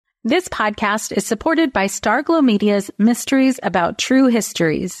This podcast is supported by Starglow Media's Mysteries About True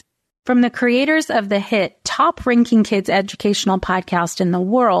Histories. From the creators of the hit top-ranking kids educational podcast in the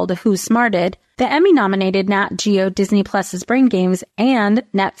world, Who Smarted, the Emmy-nominated Nat Geo Disney Plus's Brain Games, and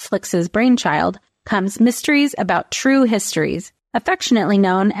Netflix's Brainchild, comes Mysteries About True Histories, affectionately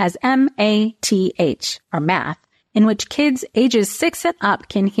known as MATH, or math, in which kids ages 6 and up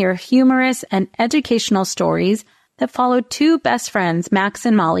can hear humorous and educational stories that follow two best friends, Max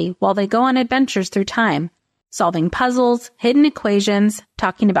and Molly, while they go on adventures through time, solving puzzles, hidden equations,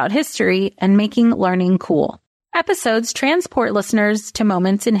 talking about history, and making learning cool. Episodes transport listeners to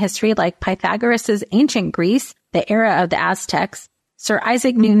moments in history like Pythagoras' ancient Greece, the era of the Aztecs, Sir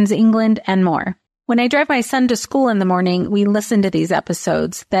Isaac Newton's England, and more. When I drive my son to school in the morning, we listen to these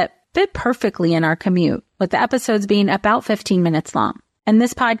episodes that fit perfectly in our commute, with the episodes being about 15 minutes long. And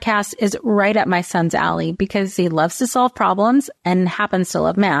this podcast is right up my son's alley because he loves to solve problems and happens to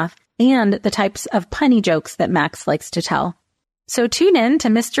love math and the types of punny jokes that Max likes to tell. So tune in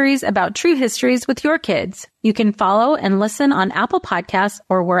to Mysteries About True Histories with your kids. You can follow and listen on Apple Podcasts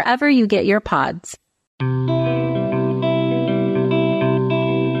or wherever you get your pods.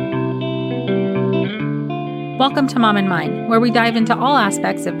 Welcome to Mom and Mind, where we dive into all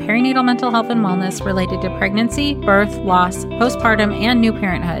aspects of perinatal mental health and wellness related to pregnancy, birth, loss, postpartum, and new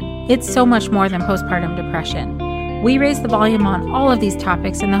parenthood. It's so much more than postpartum depression. We raise the volume on all of these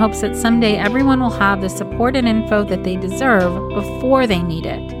topics in the hopes that someday everyone will have the support and info that they deserve before they need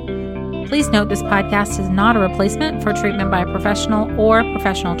it. Please note this podcast is not a replacement for treatment by a professional or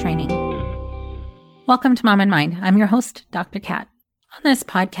professional training. Welcome to Mom and Mind. I'm your host, Dr. Kat. On this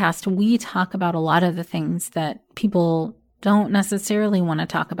podcast, we talk about a lot of the things that people don't necessarily want to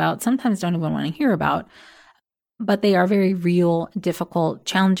talk about, sometimes don't even want to hear about, but they are very real, difficult,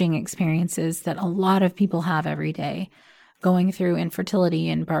 challenging experiences that a lot of people have every day going through infertility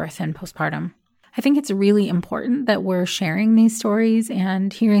and birth and postpartum. I think it's really important that we're sharing these stories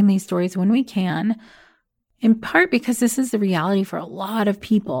and hearing these stories when we can, in part because this is the reality for a lot of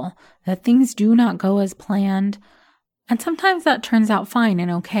people, that things do not go as planned. And sometimes that turns out fine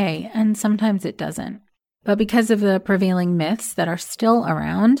and okay, and sometimes it doesn't. But because of the prevailing myths that are still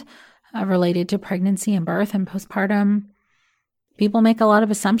around related to pregnancy and birth and postpartum, people make a lot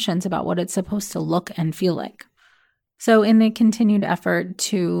of assumptions about what it's supposed to look and feel like. So in the continued effort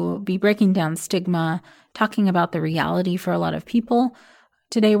to be breaking down stigma, talking about the reality for a lot of people,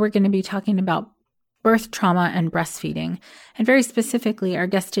 today we're going to be talking about birth trauma and breastfeeding. And very specifically, our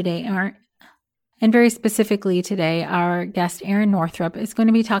guest today, our guest, Erin Northrup, is going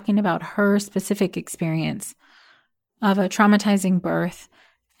to be talking about her specific experience of a traumatizing birth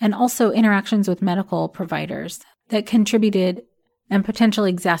and also interactions with medical providers that contributed and potentially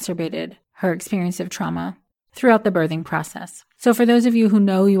exacerbated her experience of trauma throughout the birthing process. So for those of you who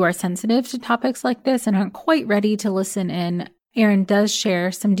know you are sensitive to topics like this and aren't quite ready to listen in, Erin does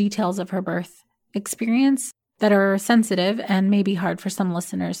share some details of her birth experience that are sensitive and may be hard for some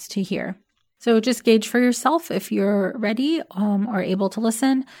listeners to hear. So just gauge for yourself if you're ready or able to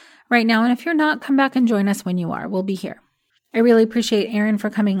listen right now. And if you're not, come back and join us when you are. We'll be here. I really appreciate Erin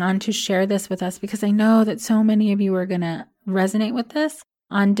for coming on to share this with us because I know that so many of you are going to resonate with this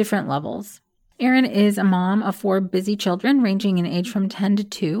on different levels. Erin is a mom of 4 busy children ranging in age from 10 to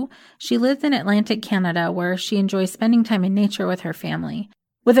 2. She lives in Atlantic Canada where she enjoys spending time in nature with her family.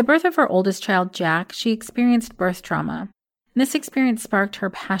 With the birth of her oldest child, Jack, she experienced birth trauma. This experience sparked her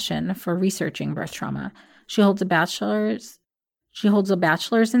passion for researching birth trauma. She holds a bachelor's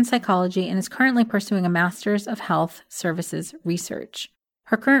in psychology and is currently pursuing a master's of health services research.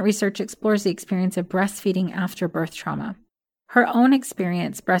 Her current research explores the experience of breastfeeding after birth trauma. Her own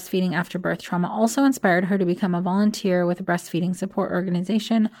experience breastfeeding after birth trauma also inspired her to become a volunteer with a breastfeeding support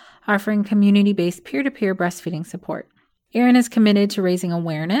organization offering community-based peer-to-peer breastfeeding support. Erin is committed to raising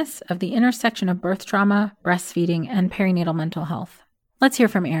awareness of the intersection of birth trauma, breastfeeding, and perinatal mental health. Let's hear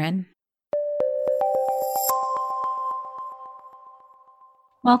from Erin.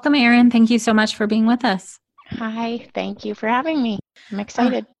 Welcome, Erin. Thank you so much for being with us. Hi, thank you for having me. I'm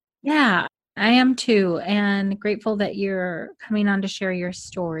excited. Yeah, I am too, and grateful that you're coming on to share your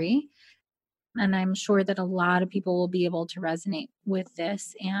story. And I'm sure that a lot of people will be able to resonate with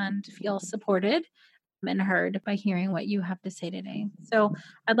this and feel supported and heard by hearing what you have to say today. So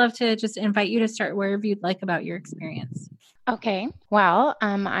I'd love to just invite you to start wherever you'd like about your experience. Okay. Well,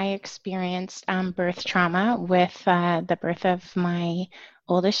 I experienced birth trauma with the birth of my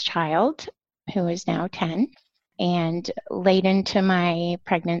oldest child, who is now 10. And late into my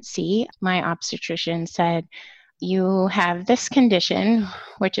pregnancy, my obstetrician said, you have this condition,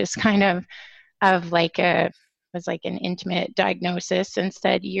 which is kind of like a was like an intimate diagnosis and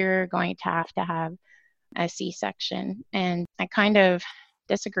said, you're going to have a C-section. And I kind of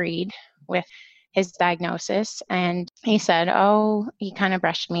disagreed with his diagnosis. And he said, he kind of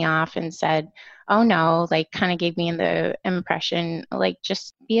brushed me off and said, oh no, like kind of gave me the impression, like,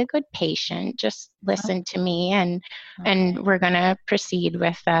 just be a good patient, just listen to me, and we're going to proceed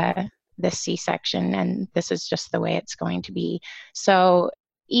with this C-section, and this is just the way it's going to be. So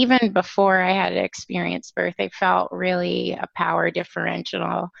even before I had experienced birth, I felt really a power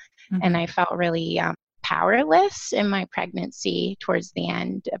differential, and I felt really powerless in my pregnancy towards the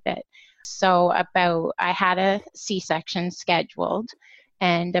end a bit. So I had a C-section scheduled,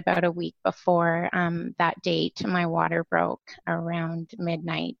 and about a week before that date, my water broke around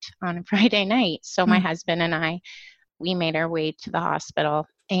midnight on a Friday night. So my husband and I, we made our way to the hospital,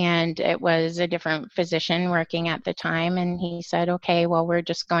 and it was a different physician working at the time. And he said, okay, well, we're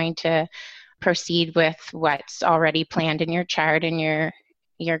just going to proceed with what's already planned in your chart, and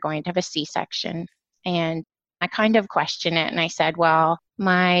you're going to have a C-section. And I kind of questioned it, and I said, well,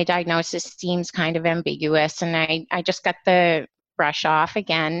 my diagnosis seems kind of ambiguous, and I just got the brush off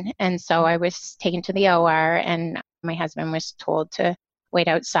again. And so I was taken to the OR, and my husband was told to wait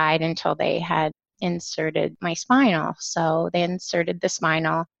outside until they had inserted my spinal. So they inserted the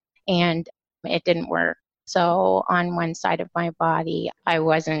spinal, and it didn't work. So on one side of my body, I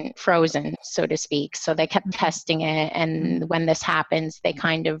wasn't frozen, so to speak. So they kept testing it. And when this happens,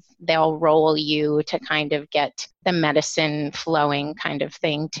 they'll roll you to kind of get the medicine flowing kind of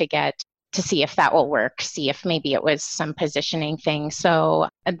thing to see if that will work, see if maybe it was some positioning thing. So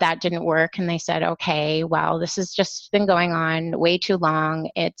that didn't work. And they said, okay, well, this has just been going on way too long.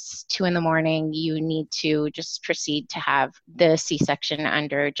 It's 2 a.m. You need to just proceed to have the C-section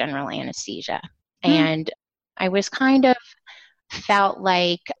under general anesthesia. And I was felt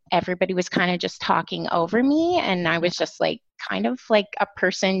like everybody was kind of just talking over me. And I was just like, kind of like a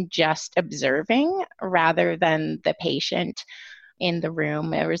person just observing rather than the patient in the room.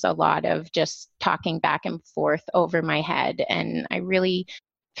 There was a lot of just talking back and forth over my head. And I really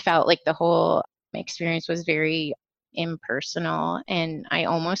felt like the whole experience was very impersonal. And I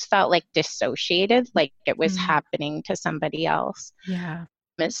almost felt like dissociated, like it was happening to somebody else. Yeah.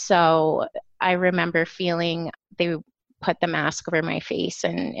 So I remember feeling they put the mask over my face,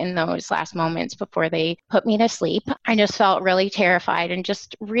 and in those last moments before they put me to sleep, I just felt really terrified and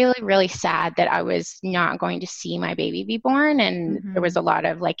just really, really sad that I was not going to see my baby be born. And there was a lot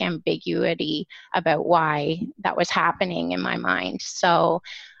of like ambiguity about why that was happening in my mind. So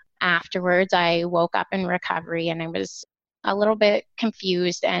afterwards, I woke up in recovery, and I was a little bit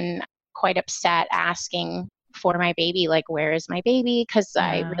confused and quite upset, asking for my baby, like, where is my baby? Because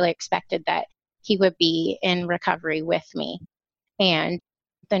I really expected that he would be in recovery with me. And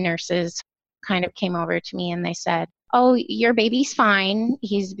the nurses kind of came over to me and they said, oh, your baby's fine.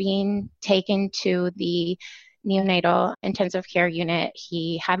 He's being taken to the neonatal intensive care unit.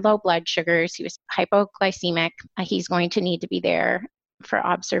 He had low blood sugars. He was hypoglycemic. He's going to need to be there for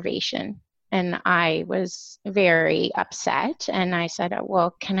observation. And I was very upset. And I said,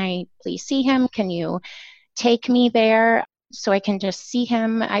 well, can I please see him? Can you take me there so I can just see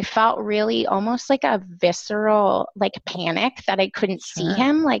him? I felt really almost like a visceral, like, panic that I couldn't see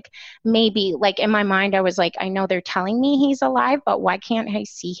him. Like, maybe, like, in my mind, I was like, I know they're telling me he's alive, but why can't I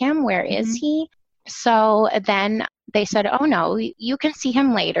see him? Where is he? So then they said, oh no, you can see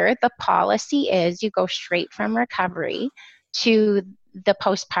him later. The policy is you go straight from recovery to the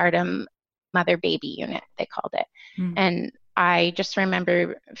postpartum mother-baby unit, they called it. And I just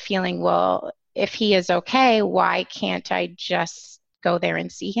remember feeling, well, if he is okay, why can't I just go there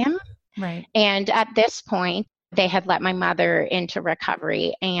and see him? Right. And at this point, they had let my mother into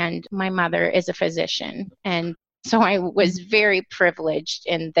recovery, and my mother is a physician. And so I was very privileged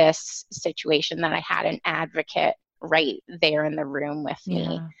in this situation that I had an advocate right there in the room with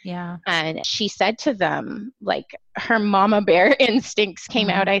me. Yeah. And she said to them, like, her mama bear instincts came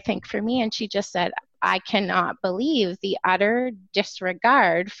out, I think, for me. And she just said, I cannot believe the utter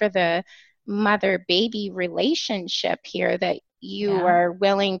disregard for the mother-baby relationship here, that you are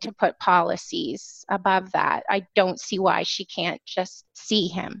willing to put policies above that. I don't see why she can't just see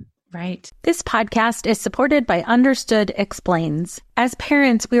him. Right. This podcast is supported by Understood Explains. As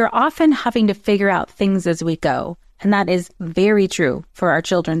parents, we are often having to figure out things as we go, and that is very true for our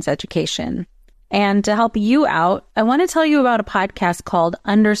children's education. And to help you out, I want to tell you about a podcast called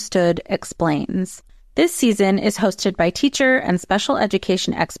Understood Explains. This season is hosted by teacher and special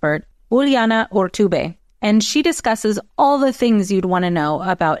education expert Juliana Urtube, and she discusses all the things you'd want to know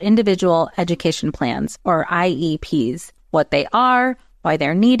about individual education plans, or IEPs, what they are, why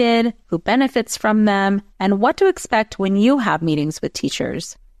they're needed, who benefits from them, and what to expect when you have meetings with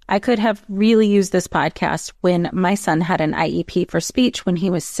teachers. I could have really used this podcast when my son had an IEP for speech when he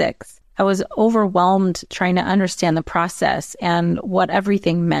was 6. I was overwhelmed trying to understand the process and what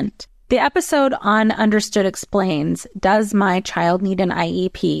everything meant. The episode on Understood Explains, Does My Child Need an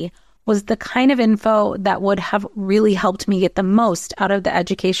IEP? Was the kind of info that would have really helped me get the most out of the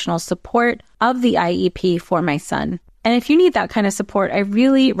educational support of the IEP for my son. And if you need that kind of support, I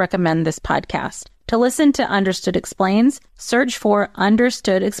really recommend this podcast. To listen to Understood Explains, search for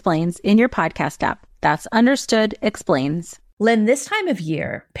Understood Explains in your podcast app. That's Understood Explains. Lynn, this time of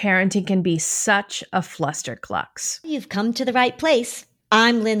year, parenting can be such a flusterclux. You've come to the right place.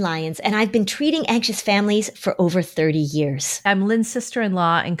 I'm Lynn Lyons, and I've been treating anxious families for over 30 years. I'm Lynn's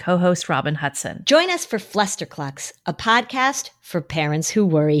sister-in-law and co-host Robin Hudson. Join us for Flusterclux, a podcast for parents who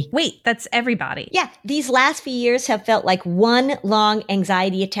worry. Wait, that's everybody. Yeah, these last few years have felt like one long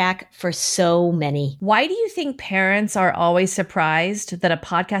anxiety attack for so many. Why do you think parents are always surprised that a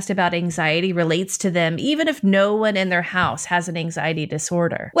podcast about anxiety relates to them, even if no one in their house has an anxiety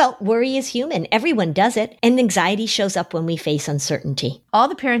disorder? Well, worry is human. Everyone does it. And anxiety shows up when we face uncertainty. All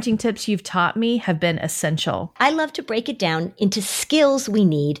the parenting tips you've taught me have been essential. I love to break it down into skills we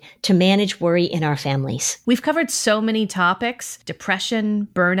need to manage worry in our families. We've covered so many topics: depression,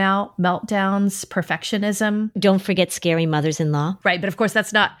 burnout, meltdowns, perfectionism. Don't forget scary mothers-in-law. Right, but of course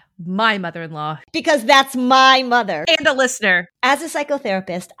that's not my mother-in-law. Because that's my mother. And a listener. As a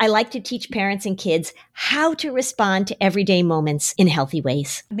psychotherapist, I like to teach parents and kids how to respond to everyday moments in healthy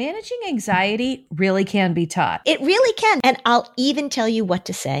ways. Managing anxiety really can be taught. It really can. And I'll even tell you what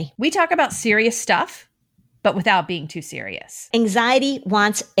to say. We talk about serious stuff, but without being too serious. Anxiety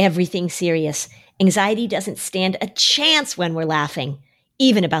wants everything serious. Anxiety doesn't stand a chance when we're laughing,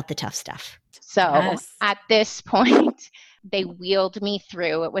 even about the tough stuff. So at this point, they wheeled me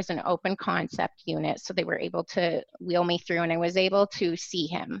through. It was an open concept unit, so they were able to wheel me through, and I was able to see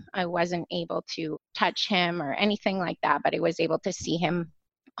him. I wasn't able to touch him or anything like that, but I was able to see him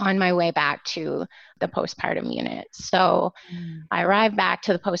on my way back to the postpartum unit. So I arrived back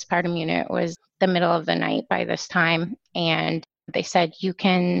to the postpartum unit. It was the middle of the night by this time, and they said, you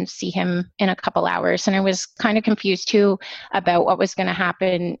can see him in a couple hours. And I was kind of confused too about what was going to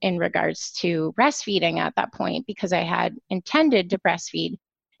happen in regards to breastfeeding at that point, because I had intended to breastfeed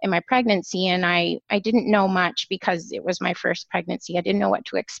in my pregnancy. And I didn't know much because it was my first pregnancy. I didn't know what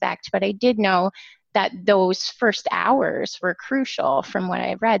to expect, but I did know that those first hours were crucial from what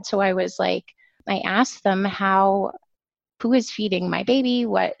I read. So I was like, I asked them who is feeding my baby?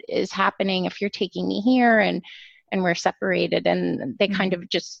 What is happening if you're taking me here? And we're separated, and they kind of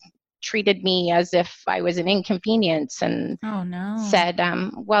just treated me as if I was an inconvenience and said,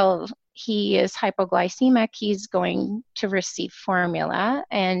 well, he is hypoglycemic. He's going to receive formula,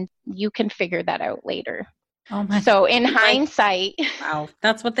 and you can figure that out later. So in hindsight, wow,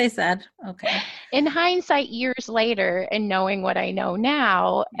 that's what they said. Okay. In hindsight, years later, and knowing what I know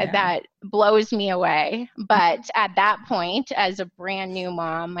now, that blows me away. But at that point, as a brand new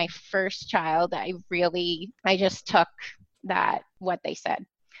mom, my first child, I just took what they said.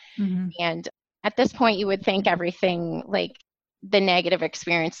 Mm-hmm. And at this point, you would think everything, like the negative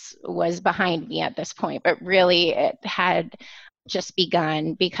experience, was behind me at this point, but really it had just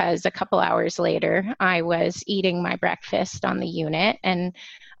begun, because a couple hours later, I was eating my breakfast on the unit, and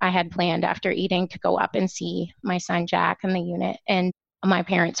I had planned after eating to go up and see my son Jack in the unit, and my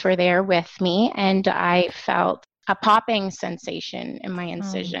parents were there with me, and I felt a popping sensation in my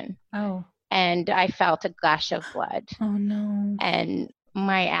incision. And I felt a gush of blood. Oh no. And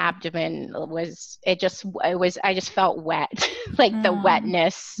my abdomen I just felt wet, like the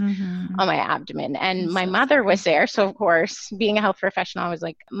wetness on my abdomen. And my mother was there. So of course, being a health professional, I was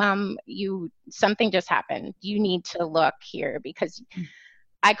like, Mom, something just happened. You need to look here, because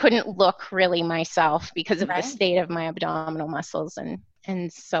I couldn't look really myself because of the state of my abdominal muscles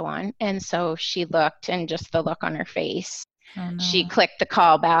and so on. And so she looked, and just the look on her face, she clicked the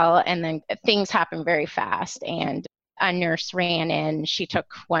call bell, and then things happened very fast. And a nurse ran in. She took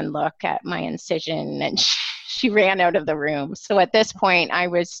one look at my incision, and she ran out of the room. So at this point, I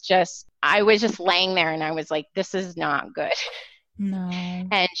was just laying there, and I was like, this is not good. No.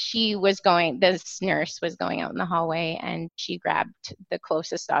 And this nurse was going out in the hallway, and she grabbed the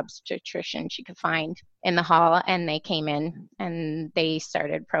closest obstetrician she could find in the hall, and they came in, and they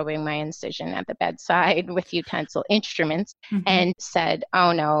started probing my incision at the bedside with utensil instruments, and said,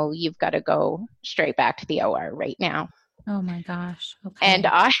 oh no, you've got to go straight back to the OR right now. Oh my gosh. Okay. And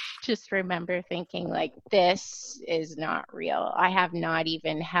I just remember thinking, like, this is not real. I have not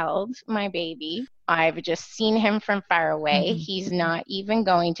even held my baby. I've just seen him from far away. He's not even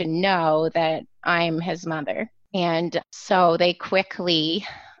going to know that I'm his mother. And so they quickly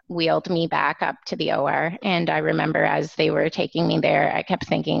wheeled me back up to the OR. And I remember as they were taking me there, I kept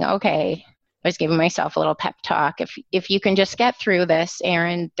thinking, okay, I was giving myself a little pep talk. If you can just get through this,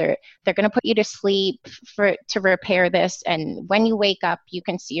 Erin, they're going to put you to sleep to repair this, and when you wake up, you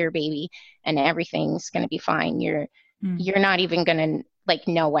can see your baby, and everything's going to be fine. You're not even going to like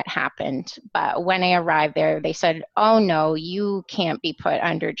know what happened. But when I arrived there, they said, "Oh no, you can't be put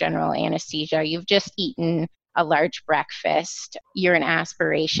under general anesthesia. You've just eaten a large breakfast. You're an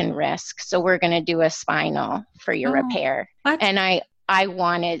aspiration risk, so we're going to do a spinal for your repair." What? And I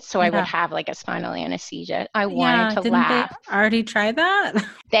wanted, so I would have like a spinal anesthesia. I wanted to didn't laugh. They already tried that?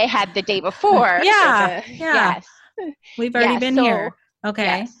 They had the day before. Yes. We've already been here. Okay.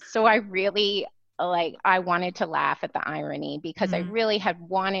 Yes. So I really, I wanted to laugh at the irony because I really had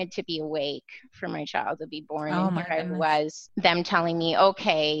wanted to be awake for my child to be born. Oh, and here I was, them telling me,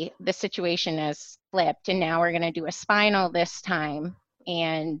 okay, the situation has flipped and now we're going to do a spinal this time.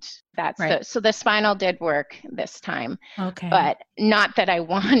 And that's so the spinal did work this time. Okay. But not that I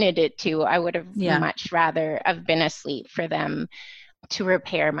wanted it to. I would have much rather have been asleep for them to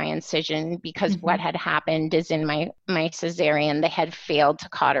repair my incision, because what had happened is in my cesarean, they had failed to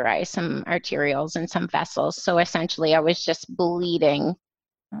cauterize some arterioles and some vessels. So essentially I was just bleeding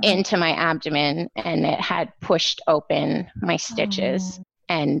into my abdomen, and it had pushed open my stitches.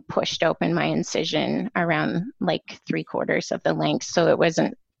 And pushed open my incision around like 3/4 of the length. So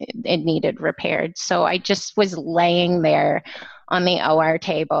it needed repaired. So I just was laying there on the OR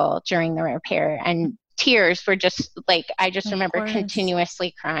table during the repair, and tears were just like, I just remember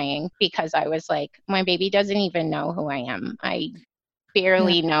continuously crying because I was like, my baby doesn't even know who I am. I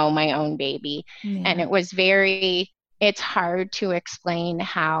barely know my own baby. And it was it's hard to explain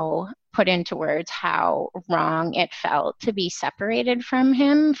put into words how wrong it felt to be separated from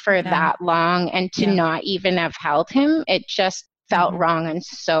him for that long and to not even have held him. It just felt wrong on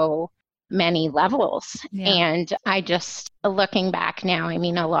so many levels. And I just, looking back now, I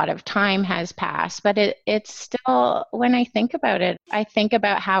mean, a lot of time has passed, but it's still, when I think about it, I think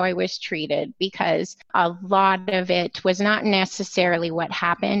about how I was treated, because a lot of it was not necessarily what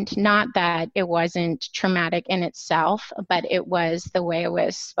happened. Not that it wasn't traumatic in itself, but it was the way it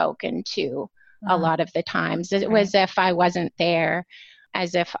was spoken to a lot of the times. It was as if I wasn't there,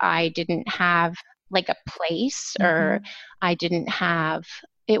 as if I didn't have like a place, or I didn't have,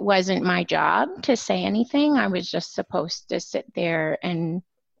 it wasn't my job to say anything. I was just supposed to sit there and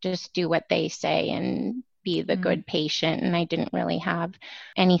just do what they say and be the good patient. And I didn't really have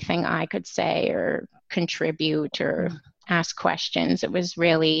anything I could say or contribute or ask questions. It was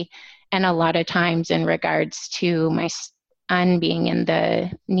really, and a lot of times in regards to my son being in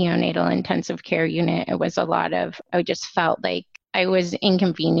the neonatal intensive care unit, it was a lot of, I just felt like I was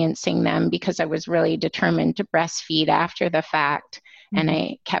inconveniencing them because I was really determined to breastfeed after the fact. And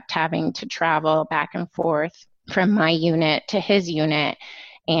I kept having to travel back and forth from my unit to his unit.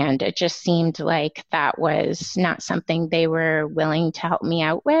 And it just seemed like that was not something they were willing to help me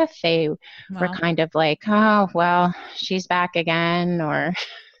out with. They were kind of like, oh, well, she's back again. Or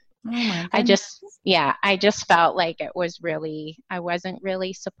I just felt like it was really, I wasn't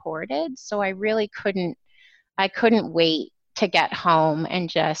really supported. So I really couldn't wait to get home and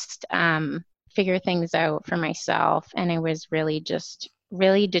just figure things out for myself. And I was really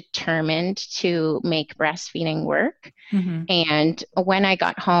determined to make breastfeeding work. And when I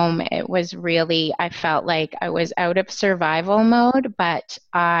got home, it was really, I felt like I was out of survival mode, but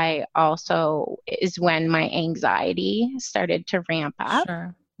I also is when my anxiety started to ramp up.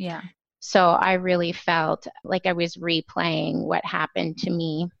 Sure. Yeah. So I really felt like I was replaying what happened to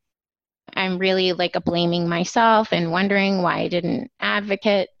me. I'm really like blaming myself and wondering why I didn't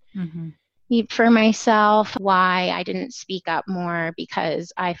advocate for myself, why I didn't speak up more,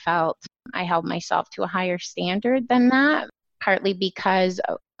 because I felt I held myself to a higher standard than that, partly because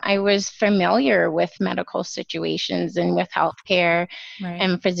I was familiar with medical situations and with healthcare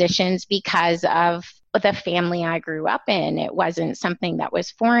and physicians because of the family I grew up in. It wasn't something that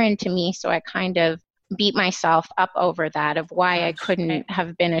was foreign to me, so I kind of beat myself up over that, of why I couldn't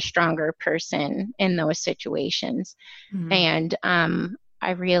have been a stronger person in those situations. And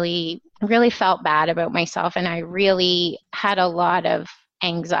I really, really felt bad about myself, and I really had a lot of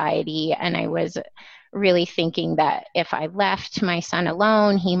anxiety, and I was really thinking that if I left my son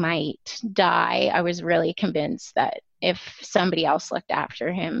alone, he might die. I was really convinced that if somebody else looked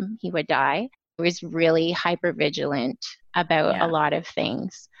after him, he would die. was really hypervigilant about a lot of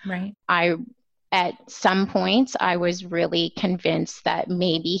things. Right. At some points, I was really convinced that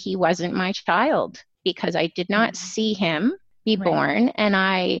maybe he wasn't my child because I did not see him be born. And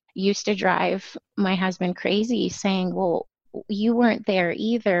I used to drive my husband crazy saying, well, you weren't there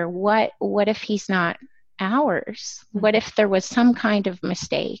either. What if he's not ours? What if there was some kind of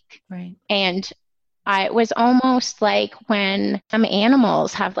mistake? Right. And it was almost like when some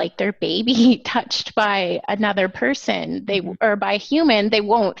animals have like their baby touched by another person, or by a human, they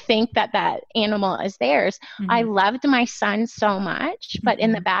won't think that that animal is theirs. I loved my son so much, but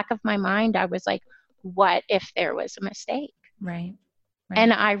in the back of my mind, I was like, what if there was a mistake? Right.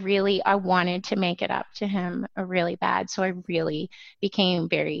 And I wanted to make it up to him really bad. So I really became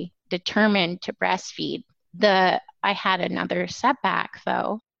very determined to breastfeed. I had another setback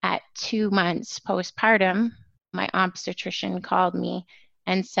though. At 2 months postpartum, my obstetrician called me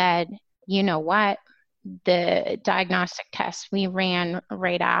and said, you know what? The diagnostic tests we ran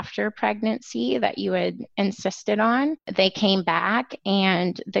right after pregnancy that you had insisted on, they came back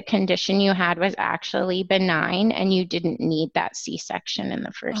and the condition you had was actually benign and you didn't need that C-section in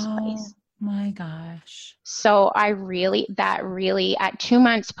the first place. My gosh. So at 2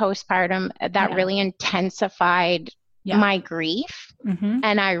 months postpartum, that really intensified my grief.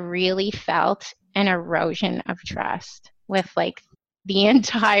 And I really felt an erosion of trust with like the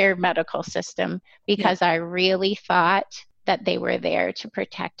entire medical system because I really thought that they were there to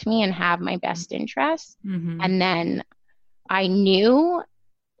protect me and have my best interests. And then I knew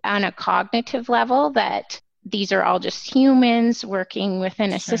on a cognitive level that these are all just humans working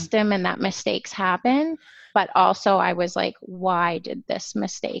within a system and that mistakes happen. But also I was like, why did this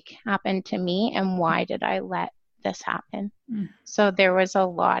mistake happen to me? And why did I let this happen? So there was a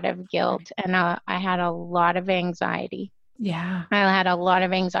lot of guilt and I had a lot of anxiety. Yeah. I had a lot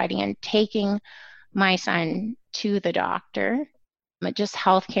of anxiety and taking my son to the doctor, just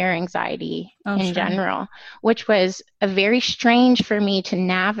healthcare anxiety in general, which was a very strange for me to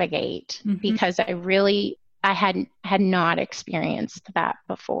navigate because I had not experienced that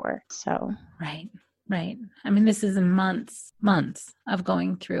before. So Right. I mean, this is months of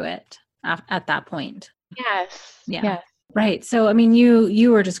going through it at that point. Yes. Yeah. Yes. Right. So, I mean,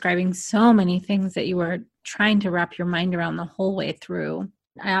 you were describing so many things that you were trying to wrap your mind around the whole way through.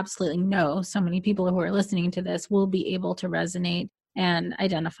 I absolutely know so many people who are listening to this will be able to resonate and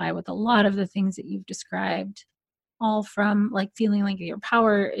identify with a lot of the things that you've described, all from like feeling like your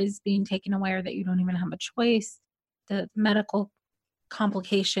power is being taken away or that you don't even have a choice, the medical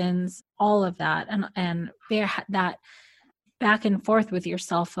complications, all of that. And that back and forth with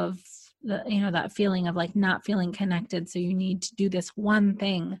yourself of that feeling of like not feeling connected. So you need to do this one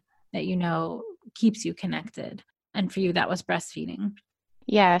thing that keeps you connected. And for you, that was breastfeeding.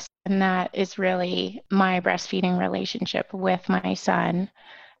 Yes. And that is really my breastfeeding relationship with my son.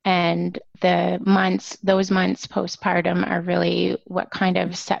 And those months postpartum are really what kind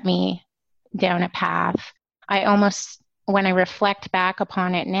of set me down a path. When I reflect back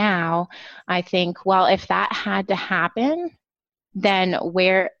upon it now, I think, well, if that had to happen, then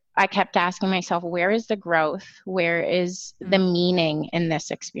I kept asking myself, where is the growth? Where is the meaning in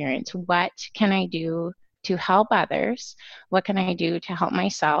this experience? What can I do to help others? What can I do to help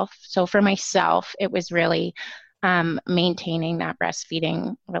myself? So for myself, it was really maintaining that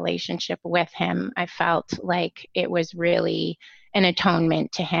breastfeeding relationship with him. I felt like it was really an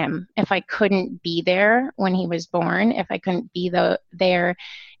atonement to him. If I couldn't be there when he was born, if I couldn't be there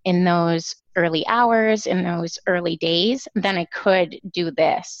in those early hours, in those early days, then I could do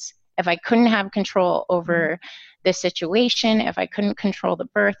this. If I couldn't have control over the situation, if I couldn't control the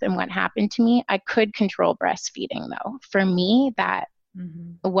birth and what happened to me, I could control breastfeeding though. For me, that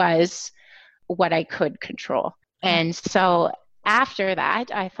was what I could control. And so after that,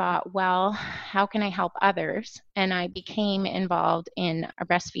 I thought, well, how can I help others? And I became involved in a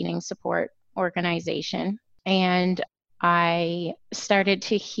breastfeeding support organization. And I started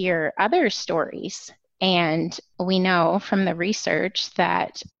to hear other stories. And we know from the research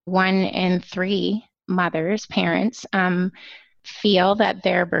that 1 in 3 parents, feel that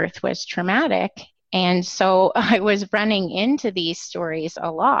their birth was traumatic. And so I was running into these stories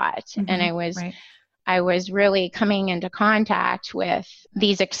a lot. And I was really coming into contact with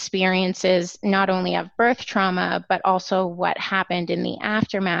these experiences, not only of birth trauma, but also what happened in the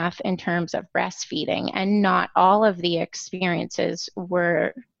aftermath in terms of breastfeeding. And not all of the experiences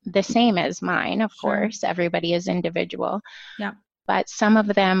were the same as mine, of course. Everybody is individual. Yeah. But some of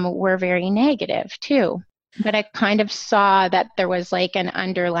them were very negative too. But I kind of saw that there was like an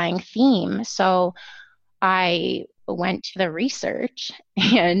underlying theme. So I went to the research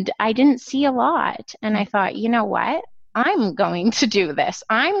and I didn't see a lot. And I thought, you know what? I'm going to do this.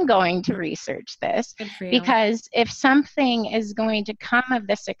 I'm going to research this, because if something is going to come of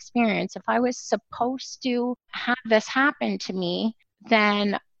this experience, if I was supposed to have this happen to me,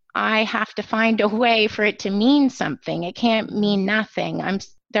 then I have to find a way for it to mean something. It can't mean nothing.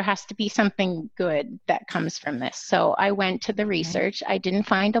 There has to be something good that comes from this. So I went to the research. I didn't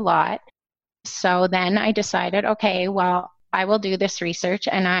find a lot. So then I decided, okay, well, I will do this research.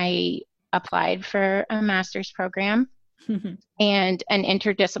 And I applied for a master's program and an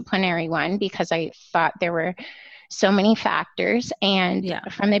interdisciplinary one, because I thought there were so many factors. And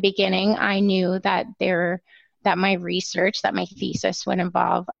from the beginning, I knew that my research, that my thesis would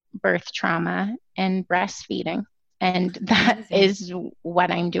involve birth trauma and breastfeeding. And that is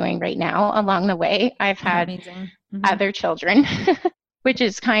what I'm doing right now. Along the way, I've had other children, which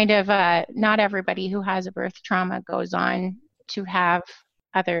is kind of not everybody who has a birth trauma goes on to have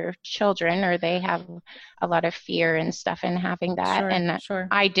other children, or they have a lot of fear and stuff in having that.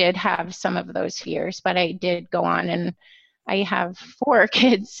 I did have some of those fears, but I did go on, and I have 4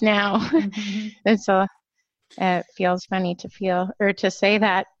 kids now. And so it feels funny to say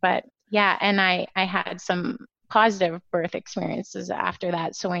that, but yeah. And I had some positive birth experiences after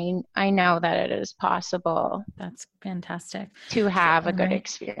that. So I know that it is possible. That's fantastic. To have a good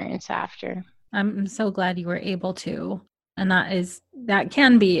experience after. I'm so glad you were able to. And that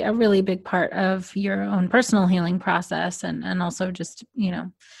can be a really big part of your own personal healing process. And also just,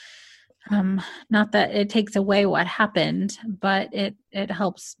 not that it takes away what happened, but it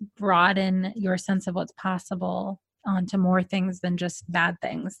helps broaden your sense of what's possible onto more things than just bad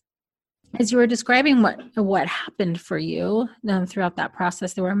things. As you were describing what happened for you throughout that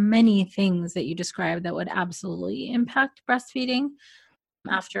process, there were many things that you described that would absolutely impact breastfeeding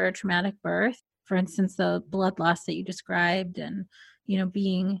after a traumatic birth. For instance, the blood loss that you described, and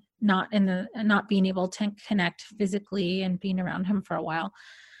being not being able to connect physically and being around him for a while.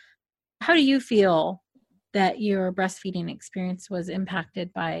 How do you feel that your breastfeeding experience was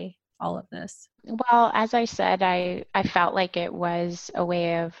impacted by all of this? Well, as I said, I felt like it was a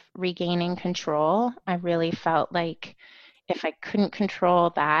way of regaining control. I really felt like if I couldn't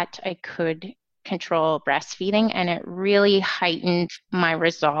control that, I could control breastfeeding, and it really heightened my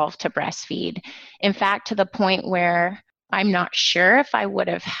resolve to breastfeed. In fact, to the point where I'm not sure if I would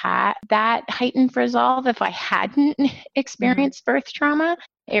have had that heightened resolve if I hadn't experienced birth trauma.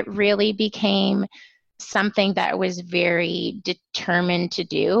 It really became something that I was very determined to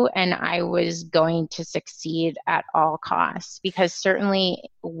do, and I was going to succeed at all costs, because certainly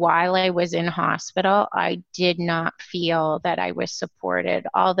while I was in hospital, I did not feel that I was supported.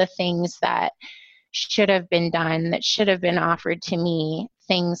 All the things that should have been done, that should have been offered to me,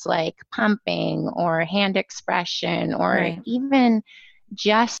 things like pumping or hand expression, or even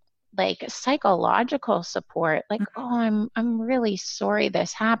just like psychological support, like, oh, I'm really sorry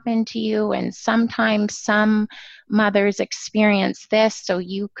this happened to you, and sometimes some mothers experience this, so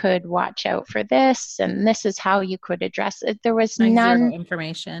you could watch out for this, and this is how you could address it. There was none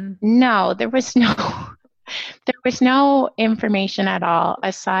information. No, there was no information at all,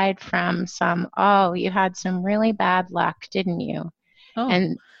 aside from you had some really bad luck, didn't you?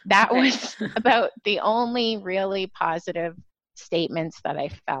 And that was about the only really positive statements that I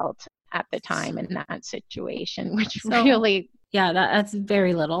felt at the time in that situation, which really... Yeah, that's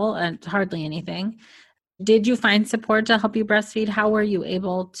very little and hardly anything. Did you find support to help you breastfeed? How were you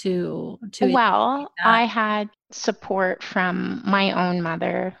able to Well, I had support from my own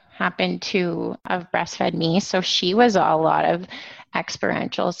mother, happened to have breastfed me. So she was a lot of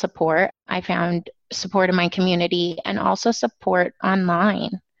experiential support. I found support in my community and also support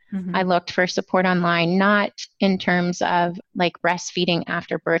online. I looked for support online, not in terms of like breastfeeding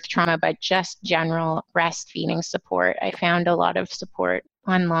after birth trauma, but just general breastfeeding support. I found a lot of support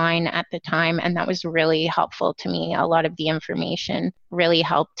online at the time, and that was really helpful to me. A lot of the information really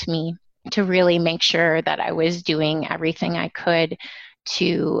helped me to really make sure that I was doing everything I could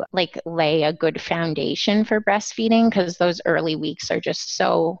to like lay a good foundation for breastfeeding, because those early weeks are just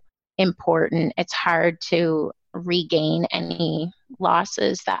so important. It's hard to regain any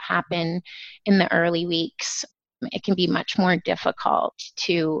losses that happen in the early weeks. It can be much more difficult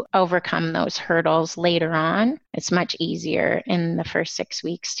to overcome those hurdles later on. It's much easier in the first 6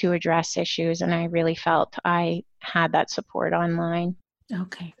 weeks to address issues, and I really felt I had that support online.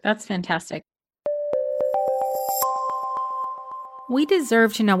 Okay, that's fantastic. We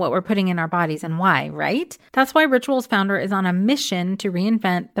deserve to know what we're putting in our bodies and why, right? That's why Ritual's founder is on a mission to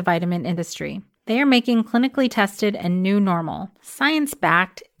reinvent the vitamin industry. They are making clinically tested and new normal.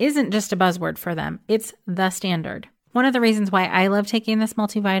 Science-backed isn't just a buzzword for them. It's the standard. One of the reasons why I love taking this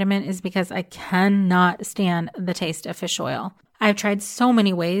multivitamin is because I cannot stand the taste of fish oil. I've tried so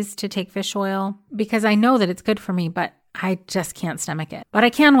many ways to take fish oil because I know that it's good for me, but I just can't stomach it. But I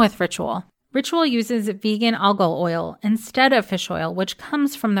can with Ritual. Ritual uses vegan algal oil instead of fish oil, which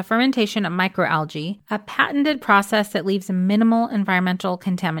comes from the fermentation of microalgae, a patented process that leaves minimal environmental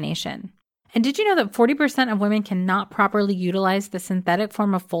contamination. And did you know that 40% of women cannot properly utilize the synthetic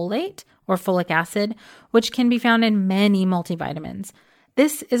form of folate or folic acid, which can be found in many multivitamins?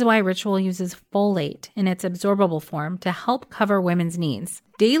 This is why Ritual uses folate in its absorbable form to help cover women's needs.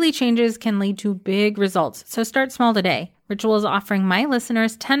 Daily changes can lead to big results, so start small today. Ritual is offering my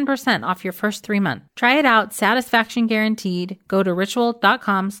listeners 10% off your first 3 months. Try it out, satisfaction guaranteed. Go to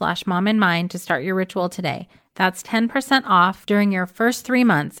ritual.com/momandmind to start your Ritual today. That's 10% off during your first 3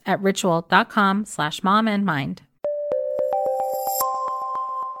 months at ritual.com/momandmind.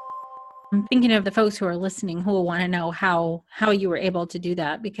 I'm thinking of the folks who are listening who will want to know how you were able to do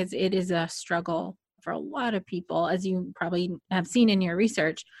that, because it is a struggle for a lot of people, as you probably have seen in your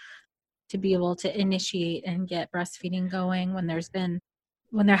research, to be able to initiate and get breastfeeding going when there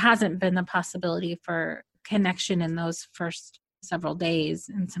hasn't been the possibility for connection in those first several days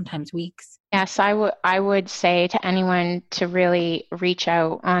and sometimes weeks. Yes, I would say to anyone to really reach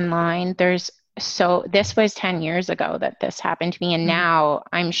out online. So this was 10 years ago that this happened to me, and now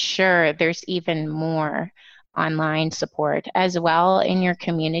I'm sure there's even more online support as well in your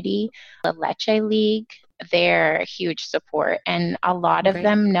community. The Leche League, they're huge support, and a lot of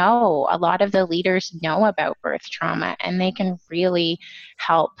them know, a lot of the leaders know about birth trauma, and they can really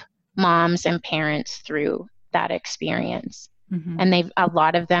help moms and parents through that experience. And a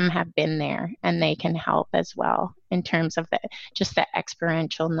lot of them have been there, and they can help as well in terms of just the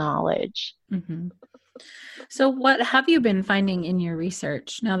experiential knowledge. So what have you been finding in your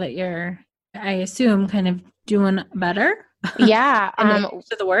research now that you're, I assume, kind of doing better? Yeah.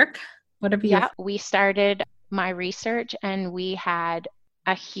 To the work? What have you? Yeah, we started my research and we had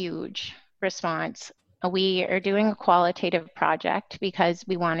a huge response. We are doing a qualitative project because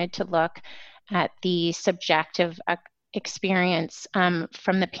we wanted to look at the subjective experience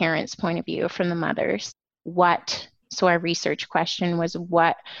from the parents' point of view, from the mothers. So our research question was,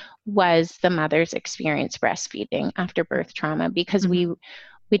 what was the mother's experience breastfeeding after birth trauma? Because we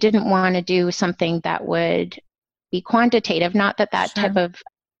didn't want to do something that would be quantitative. Not that type of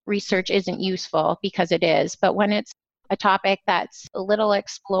research isn't useful, because it is, but when it's a topic that's a little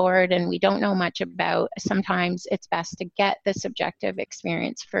explored and we don't know much about, sometimes it's best to get the subjective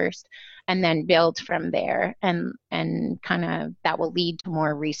experience first and then build from there, and kind of that will lead to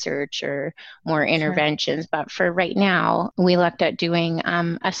more research or more interventions. But for right now, we looked at doing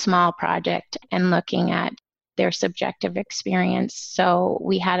a small project and looking at their subjective experience. So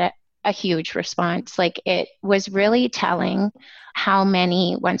we had a huge response. Like, it was really telling how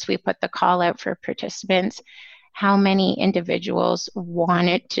many, once we put the call out for participants, how many individuals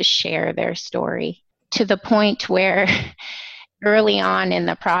wanted to share their story, to the point where early on in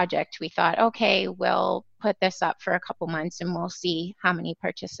the project, we thought, okay, we'll put this up for a couple months and we'll see how many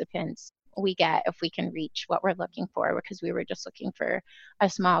participants we get, if we can reach what we're looking for, because we were just looking for a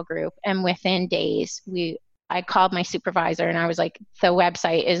small group. And within days, I called my supervisor and I was like, the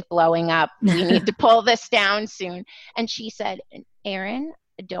website is blowing up. We need to pull this down soon. And she said, Erin,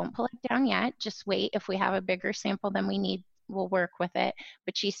 don't pull it down yet. Just wait. If we have a bigger sample than we need, we'll work with it.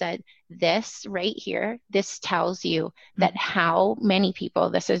 But she said, this right here, this tells you that how many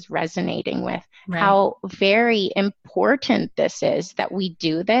people this is resonating with, how very important this is that we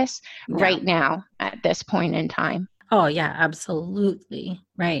do this right now at this point in time. Oh yeah, absolutely.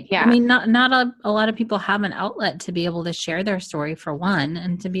 Right. Yeah. I mean, not a lot of people have an outlet to be able to share their story, for one,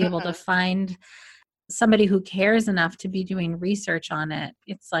 and to be able to find somebody who cares enough to be doing research on it.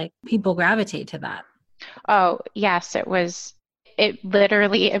 It's like people gravitate to that. Oh, yes, it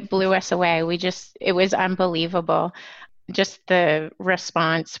blew us away. It was unbelievable, just the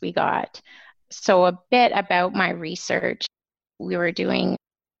response we got. So a bit about my research. We were doing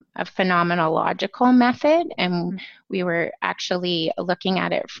a phenomenological method, and we were actually looking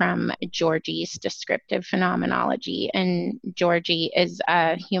at it from Georgie's descriptive phenomenology. And Georgie is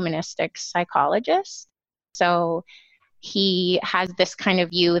a humanistic psychologist. So he has this kind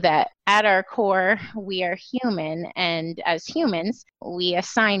of view that at our core, we are human, and as humans, we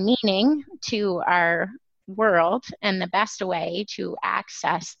assign meaning to our world, and the best way to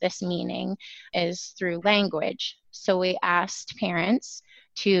access this meaning is through language. So we asked parents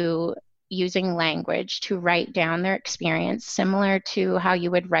to, using language, to write down their experience, similar to how you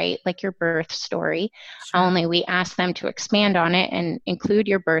would write like your birth story. Only we asked them to expand on it and include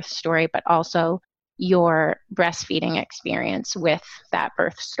your birth story, but also your breastfeeding experience with that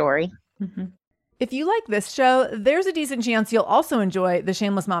birth story. Mm-hmm. If you like this show, there's a decent chance you'll also enjoy the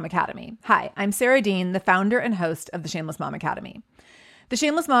Shameless Mom Academy. Hi, I'm Sarah Dean, the founder and host of the Shameless Mom Academy. The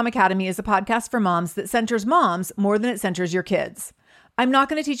Shameless Mom Academy is a podcast for moms that centers moms more than it centers your kids. I'm not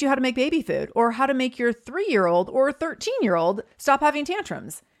going to teach you how to make baby food or how to make your 3-year-old or 13-year-old stop having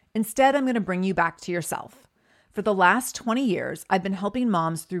tantrums. Instead, I'm going to bring you back to yourself. For the last 20 years, I've been helping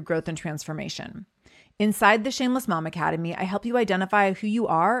moms through growth and transformation. Inside the Shameless Mom Academy, I help you identify who you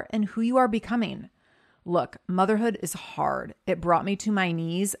are and who you are becoming. Look, motherhood is hard. It brought me to my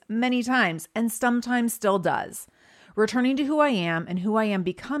knees many times and sometimes still does. Returning to who I am and who I am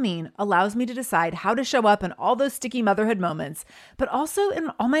becoming allows me to decide how to show up in all those sticky motherhood moments, but also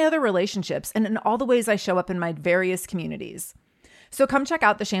in all my other relationships and in all the ways I show up in my various communities. So come check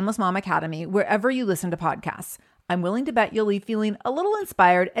out the Shameless Mom Academy wherever you listen to podcasts. I'm willing to bet you'll leave feeling a little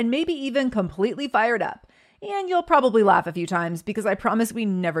inspired and maybe even completely fired up. And you'll probably laugh a few times because I promise we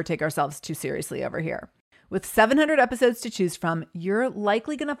never take ourselves too seriously over here. With 700 episodes to choose from, you're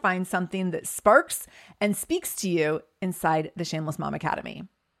likely going to find something that sparks and speaks to you inside the Shameless Mom Academy.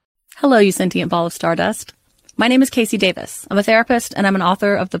 Hello, you sentient ball of stardust. My name is Casey Davis. I'm a therapist and I'm an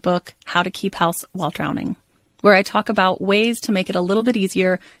author of the book, How to Keep House While Drowning, where I talk about ways to make it a little bit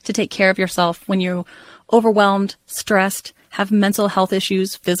easier to take care of yourself when you're overwhelmed, stressed, have mental health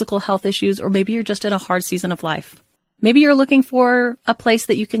issues, physical health issues, or maybe you're just in a hard season of life. Maybe you're looking for a place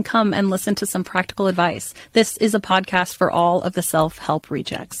that you can come and listen to some practical advice. This is a podcast for all of the self-help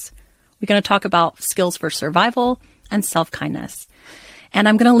rejects. We're going to talk about skills for survival and self-kindness. And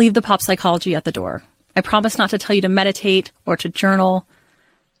I'm going to leave the pop psychology at the door. I promise not to tell you to meditate or to journal.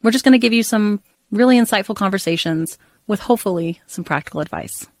 We're just going to give you some really insightful conversations with hopefully some practical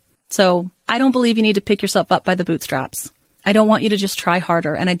advice. So I don't believe you need to pick yourself up by the bootstraps. I don't want you to just try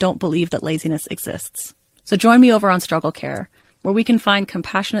harder, and I don't believe that laziness exists. So join me over on Struggle Care, where we can find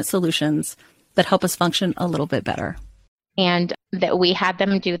compassionate solutions that help us function a little bit better. And that we had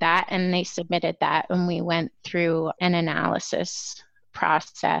them do that, and they submitted that, and we went through an analysis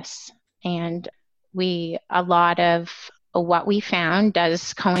process. And a lot of what we found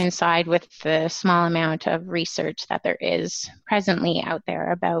does coincide with the small amount of research that there is presently out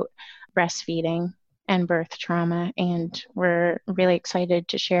there about breastfeeding and birth trauma. And we're really excited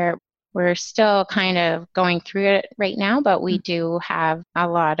to share. We're still kind of going through it right now, but we do have a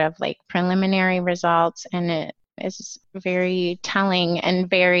lot of preliminary results, and it is very telling and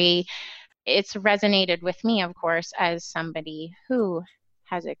it's resonated with me, of course, as somebody who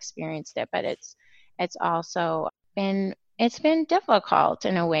has experienced it, but it's also been difficult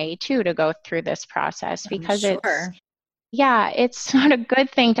in a way too to go through this process because it's not a good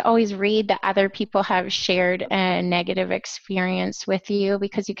thing to always read that other people have shared a negative experience with you,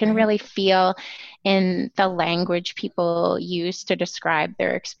 because you can really feel in the language people use to describe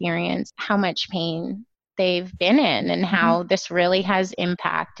their experience how much pain they've been in and how this really has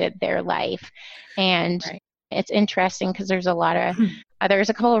impacted their life. And it's interesting because there's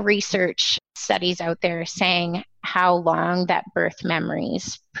a couple of research studies out there saying how long that birth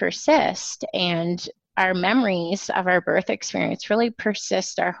memories persist, and our memories of our birth experience really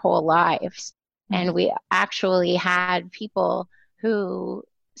persist our whole lives. And we actually had people who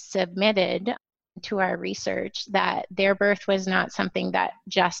submitted to our research that their birth was not something that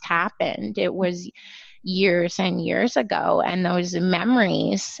just happened. It was years and years ago, and those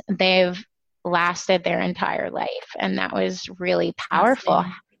memories, they've lasted their entire life. And that was really powerful,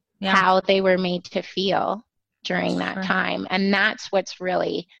 how they were made to feel during that time. And that's what's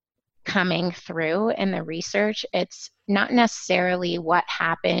really coming through in the research. It's not necessarily what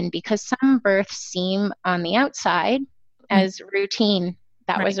happened, because some births seem on the outside as routine.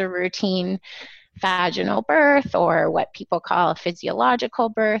 That was a routine vaginal birth, or what people call a physiological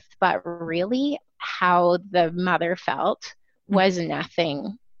birth, but really how the mother felt was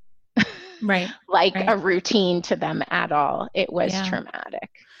nothing a routine to them at all. It was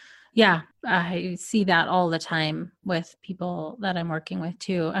traumatic. Yeah, I see that all the time with people that I'm working with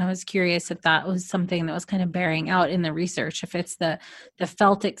too. I was curious if that was something that was kind of bearing out in the research, if it's the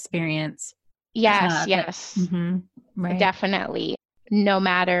felt experience. Yes. Right. Definitely. No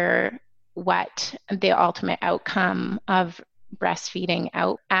matter what the ultimate outcome of breastfeeding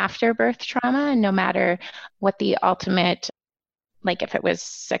out after birth trauma, no matter what the ultimate, if it was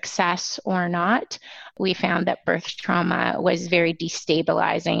success or not, we found that birth trauma was very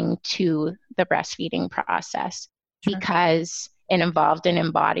destabilizing to the breastfeeding process because it involved an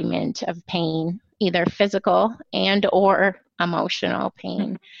embodiment of pain, either physical and or emotional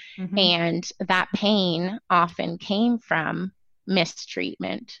pain. And that pain often came from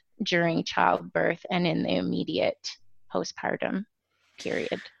mistreatment, during childbirth and in the immediate postpartum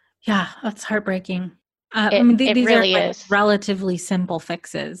period. Yeah, that's heartbreaking. It These really are is. relatively simple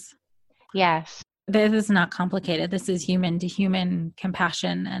fixes. Yes. This is not complicated. This is human to human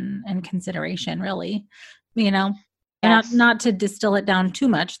compassion and consideration, really. And Yes. not to distill it down too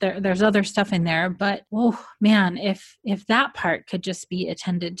much. There's other stuff in there, but oh man, if that part could just be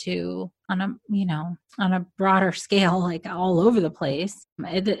attended to on a broader scale, like all over the place,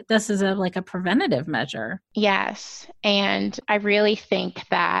 this is like a preventative measure. Yes. And I really think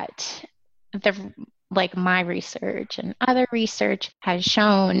that my research and other research has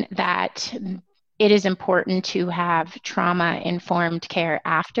shown that it is important to have trauma-informed care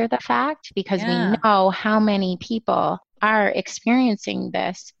after the fact, because we know how many people are experiencing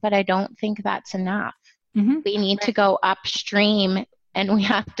this, but I don't think that's enough. Mm-hmm. We need to go upstream, and we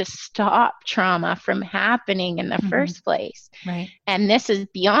have to stop trauma from happening in the first place. Right. And this is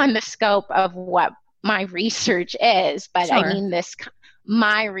beyond the scope of what my research is, but Sure. I mean,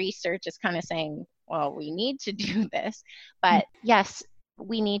 my research is kind of saying, well, we need to do this, but yes,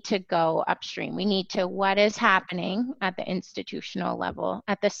 we need to go upstream. We need to, what is happening at the institutional level,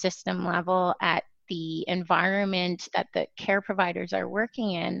 at the system level, at the environment that the care providers are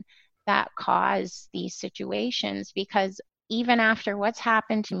working in that cause these situations. Because even after what's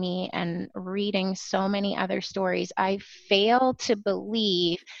happened to me and reading so many other stories, I fail to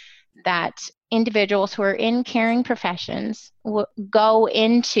believe that individuals who are in caring professions go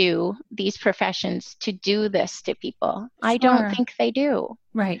into these professions to do this to people. Sure. I don't think they do.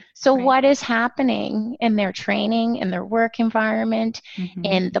 Right. So what is happening in their training, in their work environment,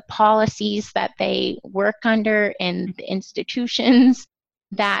 in the policies that they work under, in the institutions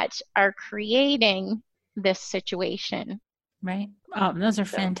that are creating this situation? Right. Oh, those are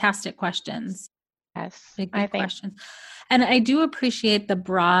fantastic questions. Yes. Big questions. And I do appreciate the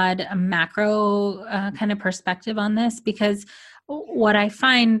broad macro kind of perspective on this, because what I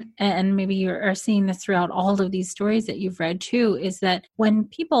find, and maybe you are seeing this throughout all of these stories that you've read too, is that when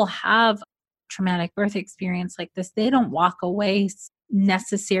people have traumatic birth experience like this, they don't walk away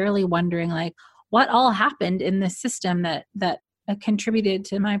necessarily wondering like, what all happened in this system that contributed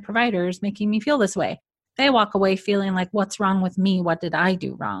to my providers making me feel this way. They walk away feeling like, what's wrong with me? What did I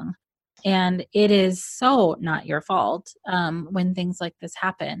do wrong? And it is so not your fault when things like this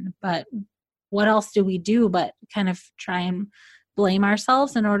happen. But what else do we do but kind of try and blame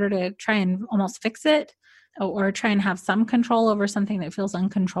ourselves in order to try and almost fix it, or try and have some control over something that feels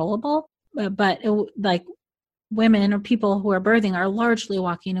uncontrollable? But like women or people who are birthing are largely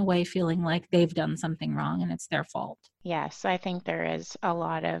walking away feeling like they've done something wrong and it's their fault. Yes, I think there is a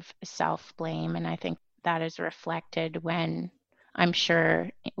lot of self-blame, and I think that is reflected when, I'm sure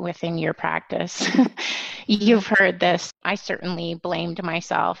within your practice, you've heard this. I certainly blamed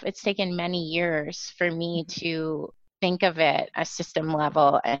myself. It's taken many years for me to think of it at system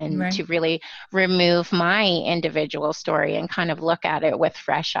level and to really remove my individual story and kind of look at it with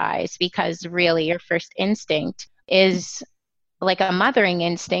fresh eyes, because really your first instinct is like a mothering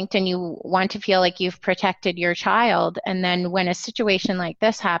instinct, and you want to feel like you've protected your child. And then when a situation like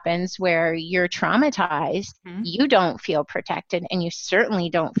this happens where you're traumatized, you don't feel protected, and you certainly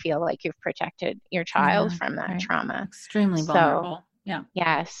don't feel like you've protected your child from that trauma. Extremely vulnerable. Yeah.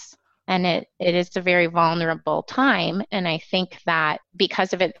 Yes. And it is a very vulnerable time. And I think that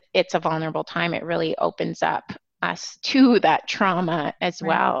because of it, it's a vulnerable time. It really opens up us to that trauma as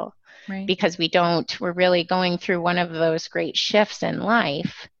well. Right. Because we're really going through one of those great shifts in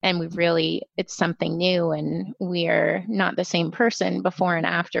life, and it's something new, and we're not the same person before and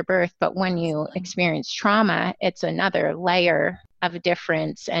after birth. But when you experience trauma, it's another layer of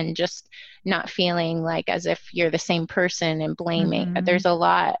difference, and just not feeling like as if you're the same person and blaming. There's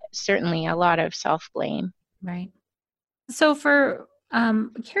certainly a lot of self-blame. Right. So for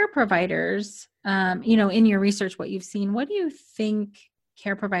care providers, in your research, what you've seen, what do you think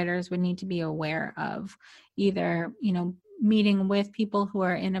care providers would need to be aware of, either, meeting with people who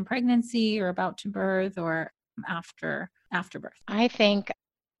are in a pregnancy or about to birth, or after birth? I think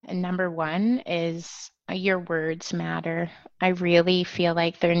number one is your words matter. I really feel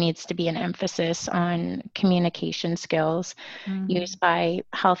like there needs to be an emphasis on communication skills used by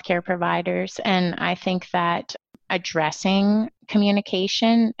healthcare providers. And I think that addressing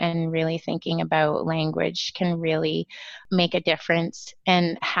communication and really thinking about language can really make a difference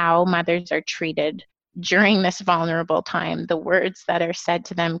in how mothers are treated during this vulnerable time. The words that are said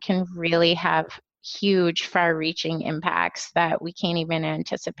to them can really have huge, far-reaching impacts that we can't even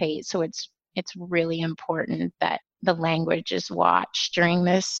anticipate. So it's really important that the language is watched during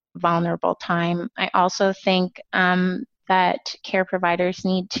this vulnerable time. I also think that care providers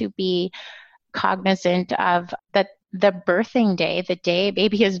need to be cognizant of, that the birthing day, the day a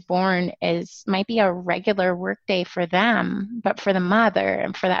baby is born, might be a regular work day for them, but for the mother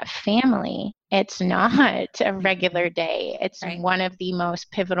and for that family, it's not a regular day. It's one of the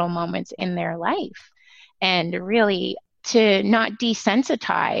most pivotal moments in their life. And really to not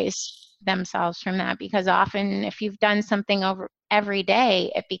desensitize themselves from that, because often if you've done something over every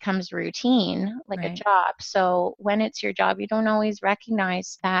day, it becomes routine, like a job. So when it's your job, you don't always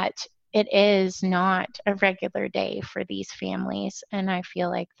recognize that it is not a regular day for these families. And I feel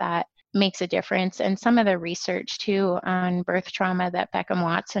like that makes a difference. And some of the research too on birth trauma that Beckham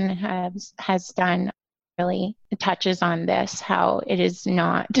Watson has done really touches on this, how it is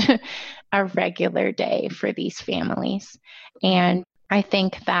not a regular day for these families. And I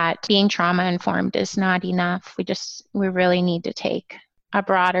think that being trauma informed is not enough. We really need to take a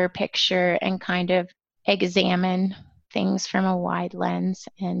broader picture and kind of examine things from a wide lens,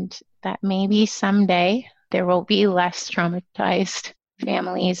 and that maybe someday there will be less traumatized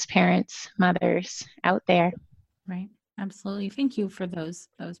families, parents, mothers out there. Right. Absolutely. Thank you for those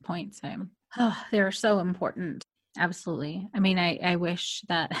points. They're so important. Absolutely. I mean, I wish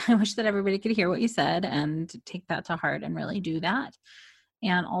that everybody could hear what you said and take that to heart and really do that.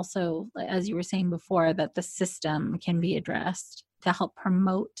 And also, as you were saying before, that the system can be addressed to help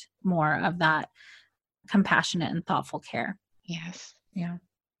promote more of that compassionate and thoughtful care. Yes. Yeah.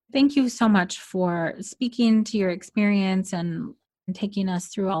 Thank you so much for speaking to your experience and taking us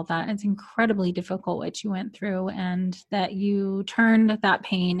through all that. It's incredibly difficult what you went through, and that you turned that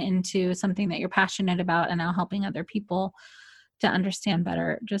pain into something that you're passionate about and now helping other people to understand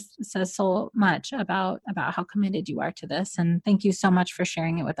better. Just says so much about how committed you are to this. And thank you so much for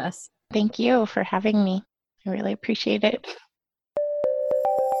sharing it with us. Thank you for having me. I really appreciate it.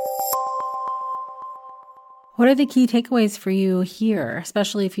 What are the key takeaways for you here,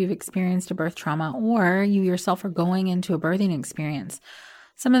 especially if you've experienced a birth trauma or you yourself are going into a birthing experience?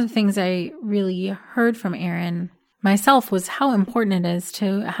 Some of the things I really heard from Erin myself was how important it is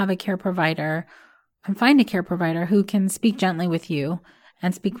to have a care provider and find a care provider who can speak gently with you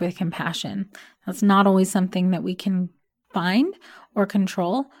and speak with compassion. That's not always something that we can find or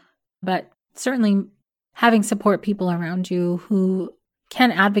control, but certainly having support people around you who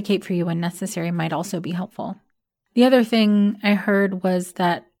can advocate for you when necessary might also be helpful. The other thing I heard was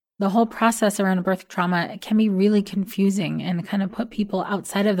that the whole process around a birth trauma can be really confusing and kind of put people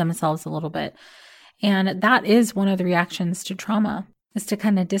outside of themselves a little bit. And that is one of the reactions to trauma, is to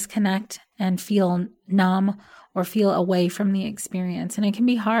kind of disconnect and feel numb or feel away from the experience. And it can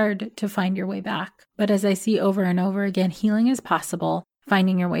be hard to find your way back. But as I see over and over again, healing is possible.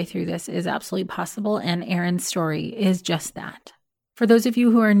 Finding your way through this is absolutely possible. And Erin's story is just that. For those of you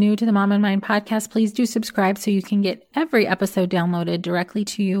who are new to the Mom and Mind podcast, please do subscribe so you can get every episode downloaded directly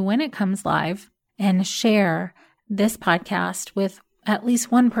to you when it comes live, and share this podcast with at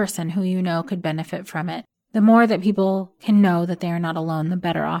least one person who you know could benefit from it. The more that people can know that they are not alone, the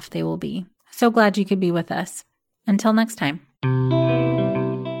better off they will be. So glad you could be with us. Until next time.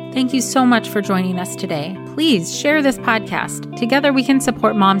 Thank you so much for joining us today. Please share this podcast. Together we can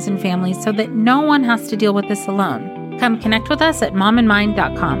support moms and families so that no one has to deal with this alone. Come connect with us at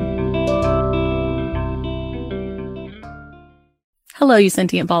momandmind.com. Hello, you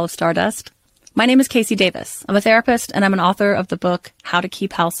sentient ball of stardust. My name is Casey Davis. I'm a therapist and I'm an author of the book How to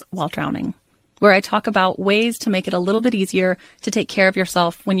Keep House While Drowning, where I talk about ways to make it a little bit easier to take care of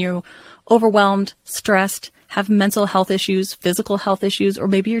yourself when you're overwhelmed, stressed, have mental health issues, physical health issues, or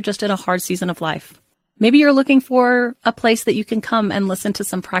maybe you're just in a hard season of life. Maybe you're looking for a place that you can come and listen to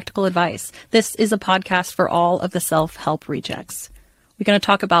some practical advice. This is a podcast for all of the self-help rejects. We're going to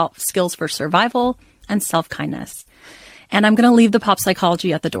talk about skills for survival and self-kindness. And I'm going to leave the pop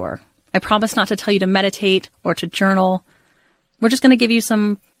psychology at the door. I promise not to tell you to meditate or to journal. We're just going to give you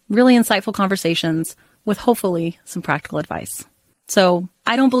some really insightful conversations with hopefully some practical advice. So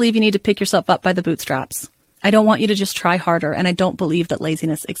I don't believe you need to pick yourself up by the bootstraps. I don't want you to just try harder, and I don't believe that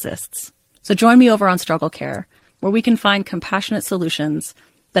laziness exists. So join me over on Struggle Care, where we can find compassionate solutions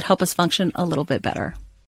that help us function a little bit better.